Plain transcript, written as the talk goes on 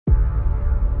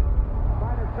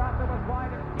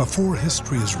Before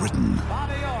history is written,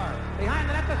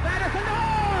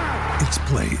 it's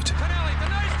played.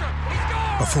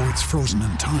 Before it's frozen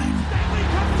in time,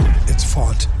 it's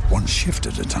fought one shift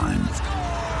at a time.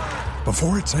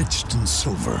 Before it's etched in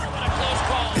silver,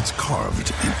 it's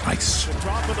carved in ice.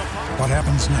 What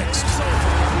happens next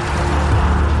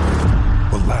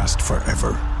will last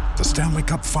forever. The Stanley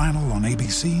Cup Final on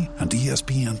ABC and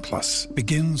ESPN Plus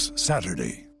begins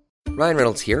Saturday. Ryan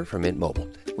Reynolds here from Mint Mobile.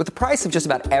 With the price of just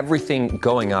about everything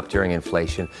going up during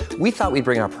inflation, we thought we'd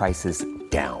bring our prices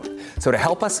down. So to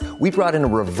help us, we brought in a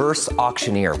reverse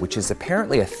auctioneer, which is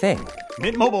apparently a thing.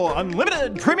 Mint Mobile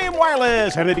Unlimited Premium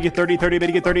Wireless. How to get 30, 30, bit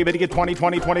to get 30, bit to get 20,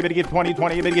 20, 20, bit to get 20,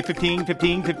 20, bit to get 15,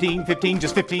 15, 15, 15,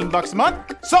 just $15 a month?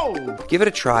 Sold! Give it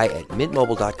a try at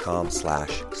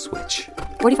mintmobile.com/switch.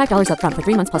 $45 up front for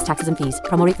 3 months plus taxes and fees.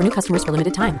 Promo rate for new customers for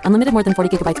limited time. Unlimited more than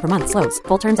 40 gigabytes per month. Slows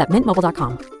full terms at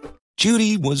mintmobile.com.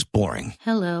 Judy was boring.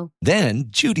 Hello. Then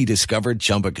Judy discovered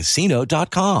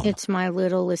ChumbaCasino.com. It's my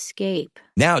little escape.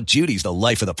 Now Judy's the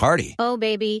life of the party. Oh,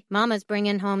 baby, mama's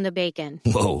bringing home the bacon.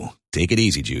 Whoa, take it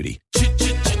easy, Judy.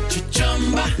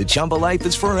 The Chumba life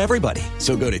is for everybody.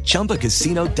 So go to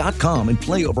ChumbaCasino.com and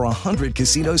play over 100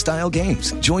 casino-style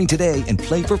games. Join today and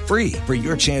play for free for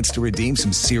your chance to redeem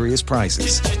some serious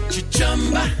prizes.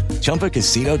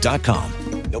 ChumbaCasino.com.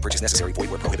 No purchase necessary. Void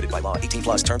where prohibited by law. 18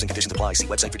 plus terms and conditions apply. See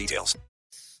website for details.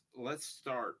 Let's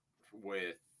start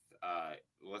with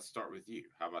you.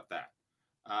 How about that?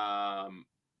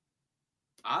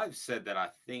 I've said that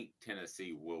I think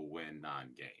Tennessee will win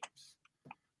 9 games.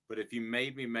 But if you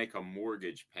made me make a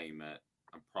mortgage payment,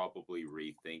 I'm probably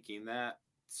rethinking that.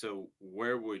 So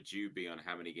where would you be on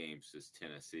how many games does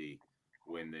Tennessee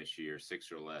win this year?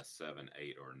 6 or less, 7,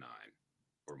 8, or 9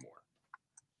 or more?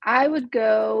 I would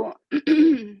go,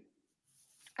 I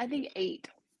think 8.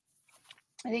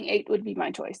 I think 8 would be my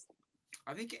choice.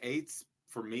 I think 8's,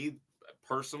 for me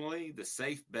personally, the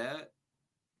safe bet.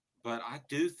 But I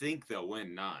do think they'll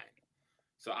win 9.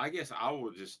 So I guess I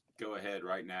will just go ahead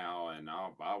right now and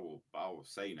I will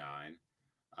say 9.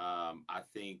 I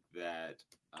think that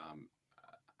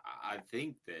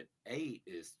 8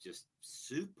 is just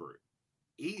super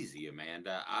easy,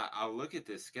 Amanda. I look at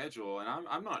this schedule and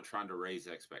I'm not trying to raise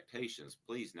expectations.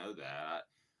 Please know that.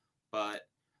 But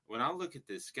when I look at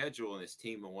this schedule and this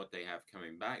team and what they have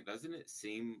coming back, doesn't it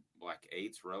seem like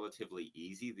 8's relatively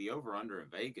easy? The over-under in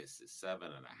Vegas is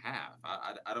 7.5.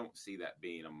 I don't see that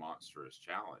being a monstrous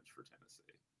challenge for Tennessee.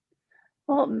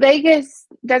 Well, Vegas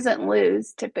doesn't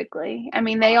lose typically. I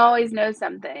mean, they always know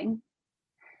something.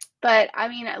 But, I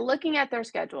mean, looking at their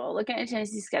schedule, looking at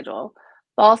Tennessee's schedule,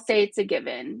 Ball State's a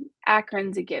given,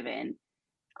 Akron's a given,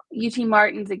 UT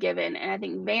Martin's a given, and I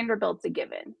think Vanderbilt's a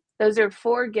given. Those are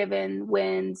 4 given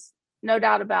wins, no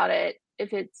doubt about it.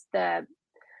 If it's if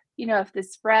the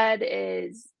spread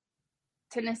is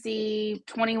Tennessee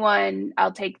 21,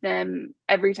 I'll take them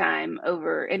every time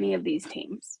over any of these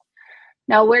teams.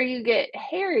 Now, where you get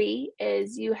hairy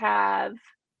is you have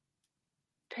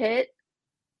Pitt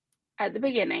at the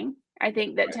beginning. I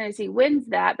think that Tennessee wins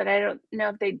that, but I don't know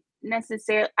if they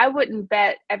necessarily. I wouldn't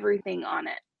bet everything on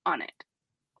it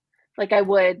like I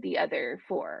would the other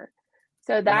 4.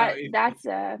 So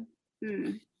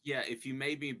if you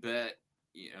made me bet,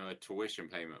 a tuition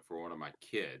payment for one of my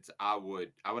kids, I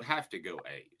would have to go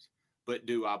 8. But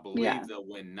do I believe they'll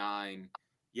win 9?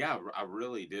 Yeah, I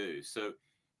really do. So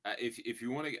if you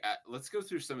want to, let's go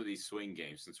through some of these swing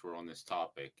games since we're on this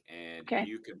topic, and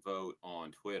you can vote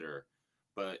on Twitter.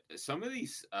 But some of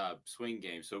these swing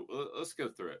games, so let's go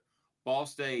through it. Ball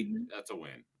State, that's a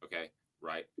win. Okay,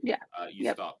 right? Yeah.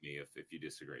 Stop me if you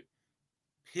disagree.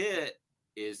 Pitt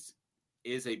is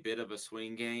a bit of a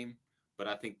swing game, but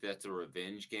I think that's a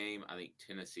revenge game. I think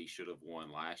Tennessee should have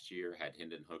won last year had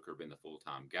Hendon Hooker been the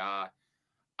full-time guy.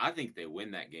 I think they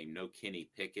win that game. No Kenny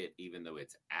Pickett, even though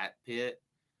it's at Pitt.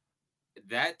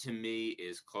 That to me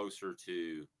is closer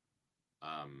to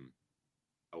an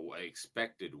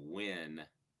expected win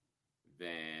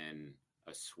than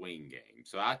a swing game.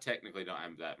 So I technically don't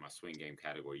have that in my swing game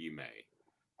category. You may.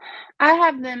 I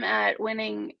have them at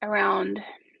winning around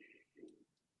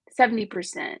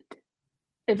 70%.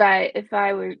 If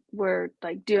I were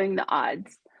like doing the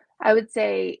odds, I would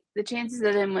say the chances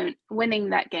of them winning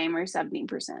that game are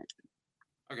 70%.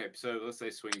 Okay, so let's say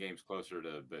swing game's closer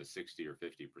to the 60 or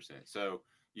 50%. So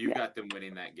you've got them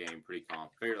winning that game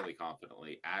fairly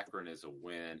confidently. Akron is a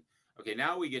win. Okay,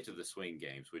 now we get to the swing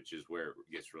games, which is where it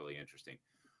gets really interesting.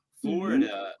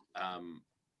 Florida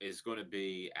is going to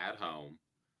be at home.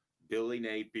 Billy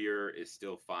Napier is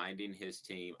still finding his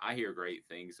team. I hear great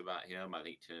things about him. I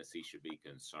think Tennessee should be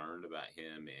concerned about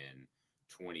him in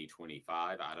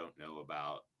 2025. I don't know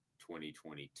about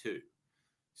 2022.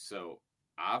 So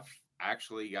I've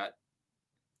actually got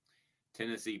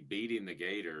Tennessee beating the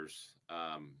Gators,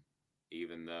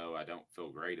 even though I don't feel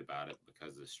great about it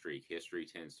because the streak history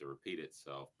tends to repeat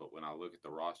itself. But when I look at the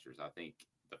rosters, I think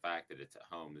the fact that it's at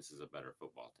home, this is a better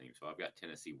football team. So I've got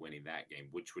Tennessee winning that game,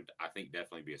 which would, I think,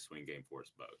 definitely be a swing game for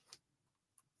us both.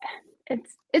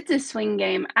 It's a swing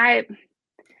game.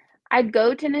 I'd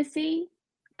go Tennessee,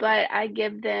 but I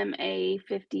give them a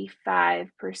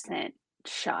 55%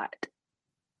 shot.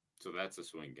 So that's a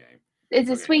swing game. It's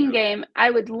a swing game.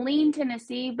 I would lean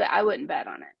Tennessee, but I wouldn't bet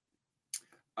on it.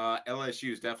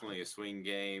 LSU is definitely a swing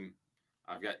game.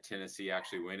 I've got Tennessee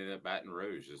actually winning at Baton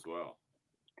Rouge as well.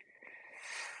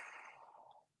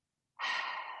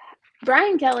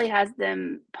 Brian Kelly has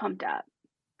them pumped up.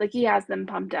 Like, he has them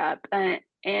pumped up.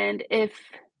 And if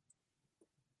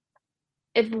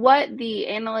what the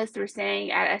analysts were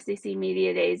saying at SEC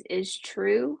Media Days is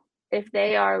true, if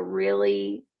they are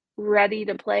really ready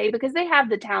to play, because they have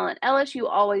the talent. LSU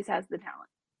always has the talent.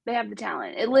 They have the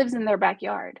talent. It lives in their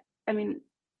backyard. I mean,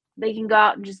 they can go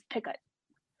out and just pick it.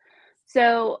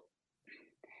 So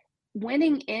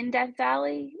winning in Death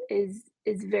Valley is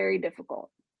very difficult.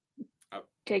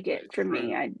 Take it from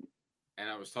me. And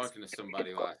I was talking to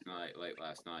somebody late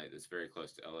last night that's very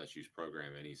close to LSU's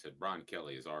program, and he said Brian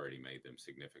Kelly has already made them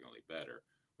significantly better,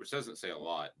 which doesn't say a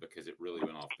lot because it really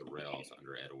went off the rails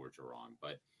under Ed Orgeron.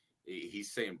 But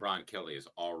he's saying Brian Kelly has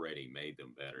already made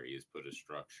them better. He has put a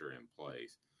structure in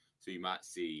place. So you might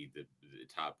see the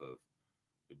type of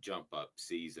jump up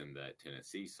season that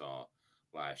Tennessee saw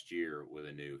last year with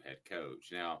a new head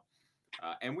coach. Now,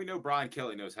 and we know Brian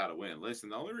Kelly knows how to win. Listen,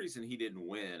 the only reason he didn't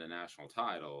win a national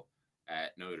title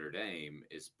at Notre Dame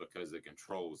is because of the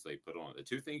controls they put on. The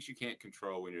two things you can't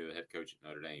control when you're the head coach at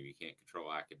Notre Dame, you can't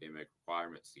control academic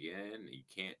requirements to get in, you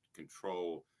can't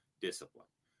control discipline.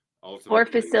 Ultimately, or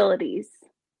facilities.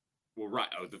 Well, right.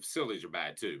 Oh, the facilities are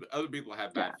bad too, but other people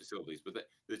have bad facilities. But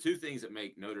the two things that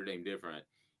make Notre Dame different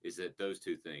is that those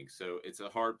two things. So it's a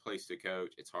hard place to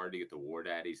coach. It's hard to get the War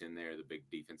Daddies in there, the big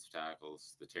defensive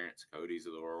tackles, the Terrence Cody's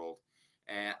of the world.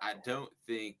 And I don't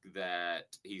think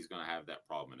that he's going to have that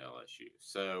problem at LSU.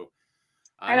 So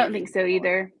I don't think so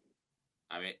either.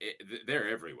 I mean, they're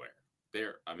everywhere.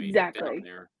 Exactly. Down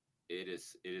there, it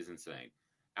is insane.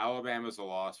 Alabama's a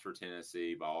loss for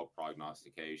Tennessee by all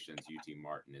prognostications. UT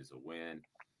Martin is a win.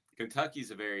 Kentucky's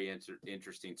a very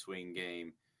interesting swing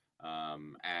game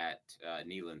at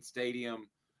Neyland Stadium.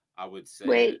 I would say.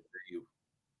 Wait.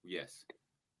 Yes.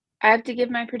 I have to give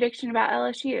my prediction about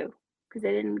LSU because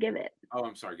I didn't give it. Oh,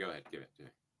 I'm sorry. Go ahead. Give it.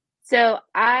 So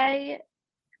I'm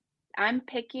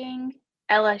picking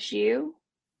LSU.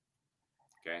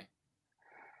 Okay.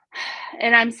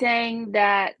 And I'm saying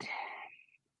that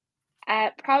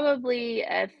at probably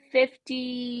a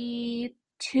 52%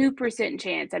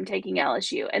 chance I'm taking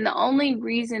LSU. And the only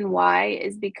reason why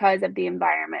is because of the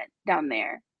environment down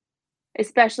there,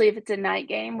 especially if it's a night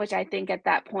game, which I think at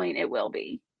that point it will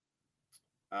be.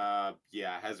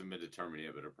 Yeah, it hasn't been determined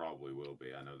yet, but it probably will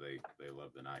be. I know they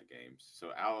love the night games.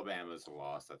 So Alabama's a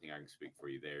loss. I think I can speak for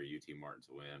you there. UT Martin's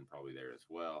a win, probably there as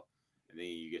well. And then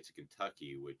you get to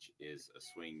Kentucky, which is a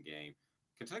swing game.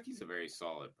 Kentucky's a very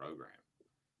solid program.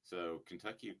 So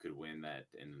Kentucky could win that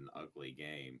in an ugly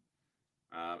game.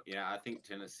 I think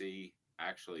Tennessee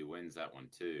actually wins that one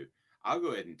too. I'll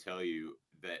go ahead and tell you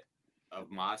that of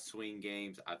my swing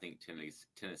games, I think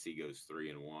Tennessee goes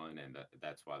 3-1, and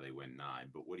that's why they win 9.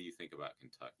 But what do you think about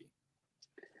Kentucky?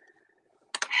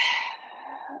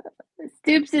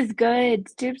 Stoops is good.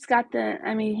 Stoops got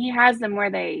he has them where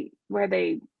they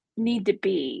need to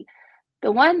be.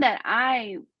 The one that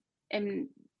I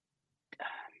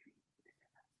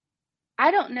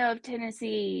don't know if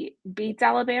Tennessee beats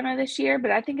Alabama this year,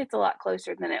 but I think it's a lot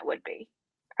closer than it would be.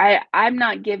 I'm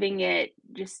not giving it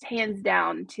just hands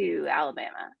down to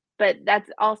Alabama, but that's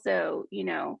also,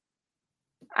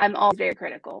 I'm always very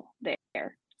critical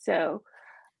there. So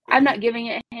I'm not giving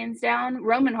it hands down.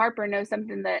 Roman Harper knows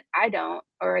something that I don't,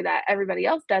 or that everybody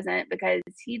else doesn't, because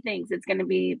he thinks it's going to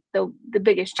be the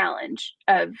biggest challenge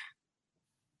of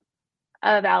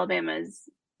Alabama's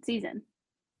season.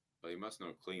 Well, he must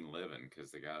know clean living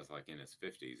because the guy's like in his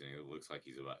 50s and he looks like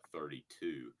he's about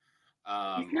 32.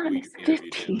 He's not in his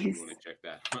 50s. You want to check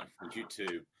that on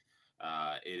YouTube.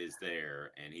 It is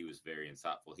there, and he was very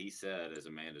insightful. He said, as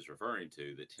Amanda's referring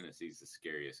to, that Tennessee's the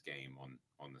scariest game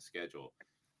on the schedule.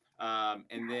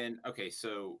 And then, okay,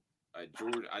 so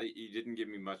George, you didn't give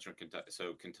me much on Kentucky.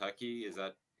 So Kentucky, is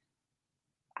that?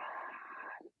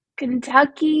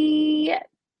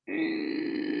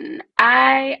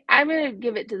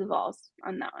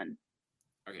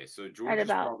 Okay, so Georgia's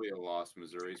probably a loss.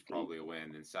 Missouri's probably a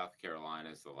win. And South Carolina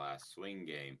is the last swing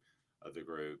game of the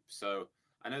group. So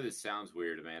I know this sounds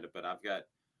weird, Amanda, but I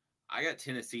got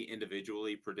Tennessee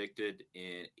individually predicted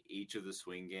in each of the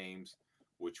swing games,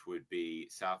 which would be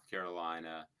South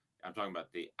Carolina. I'm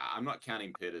not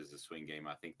counting Pitt as a swing game.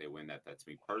 I think they win that. That's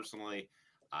me personally.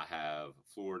 I have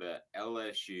Florida,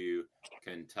 LSU,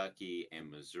 Kentucky, and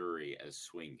Missouri as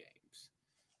swing games.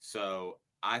 So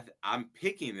I'm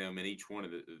picking them in each one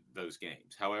of those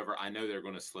games. However, I know they're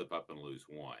going to slip up and lose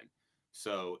one.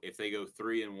 So if they go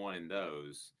 3-1 in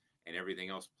those and everything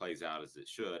else plays out as it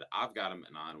should, I've got them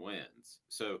at 9 wins.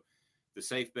 So the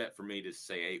safe bet for me is to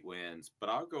say 8 wins, but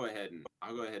I'll go ahead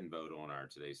and vote on our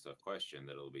Today's Tough question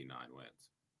that it'll be 9 wins.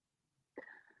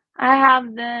 I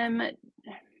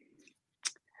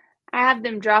have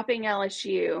them dropping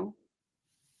LSU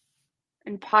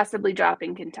and possibly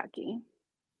dropping Kentucky.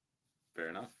 Fair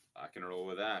enough. I can roll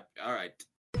with that. All right.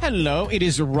 Hello, it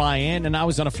is Ryan, and I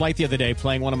was on a flight the other day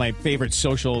playing one of my favorite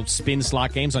social spin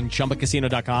slot games on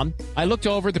ChumbaCasino.com. I looked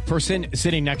over the person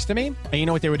sitting next to me, and you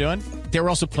know what they were doing? They were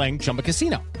also playing Chumba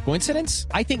Casino. Coincidence?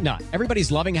 I think not.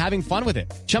 Everybody's loving having fun with it.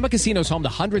 Chumba Casino is home to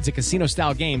hundreds of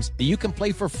casino-style games that you can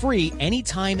play for free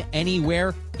anytime,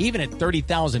 anywhere, even at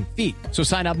 30,000 feet. So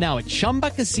sign up now at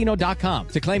ChumbaCasino.com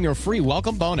to claim your free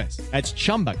welcome bonus. That's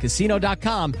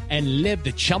ChumbaCasino.com and live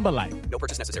the Chumba life. No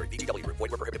purchase necessary. VGW. Void where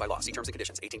prohibited by law. See terms and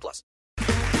conditions. 18+.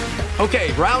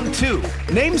 Okay, round 2.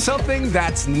 Name something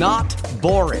that's not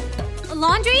boring. A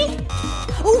laundry?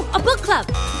 Ooh, a book club.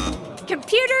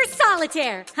 Computer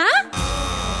solitaire, huh?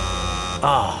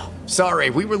 Ah, sorry.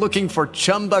 We were looking for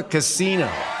Chumba Casino.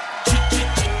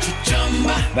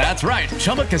 That's right.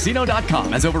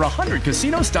 ChumbaCasino.com has over 100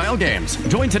 casino-style games.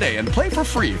 Join today and play for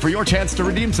free for your chance to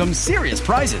redeem some serious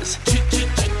prizes.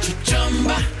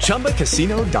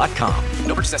 ChumbaCasino.com.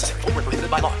 No purchase necessary. Void where prohibited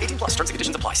by law. 18+. Terms and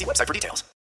conditions apply. See website for details.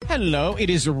 Hello,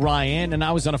 it is Ryan, and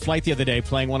I was on a flight the other day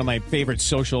playing one of my favorite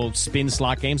social spin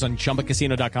slot games on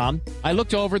ChumbaCasino.com. I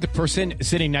looked over the person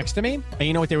sitting next to me, and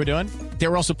you know what they were doing? They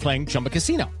were also playing Chumba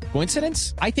Casino.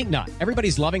 Coincidence? I think not.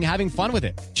 Everybody's loving having fun with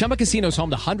it. Chumba Casino is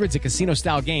home to hundreds of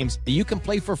casino-style games that you can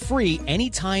play for free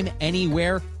anytime,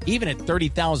 anywhere, even at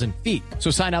 30,000 feet.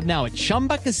 So sign up now at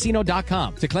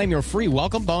ChumbaCasino.com to claim your free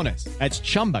welcome bonus. That's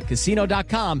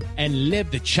ChumbaCasino.com and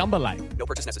live the Chumba life. No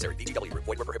purchase necessary. VGW. Void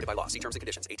where prohibited by law. See terms and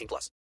conditions. 18+.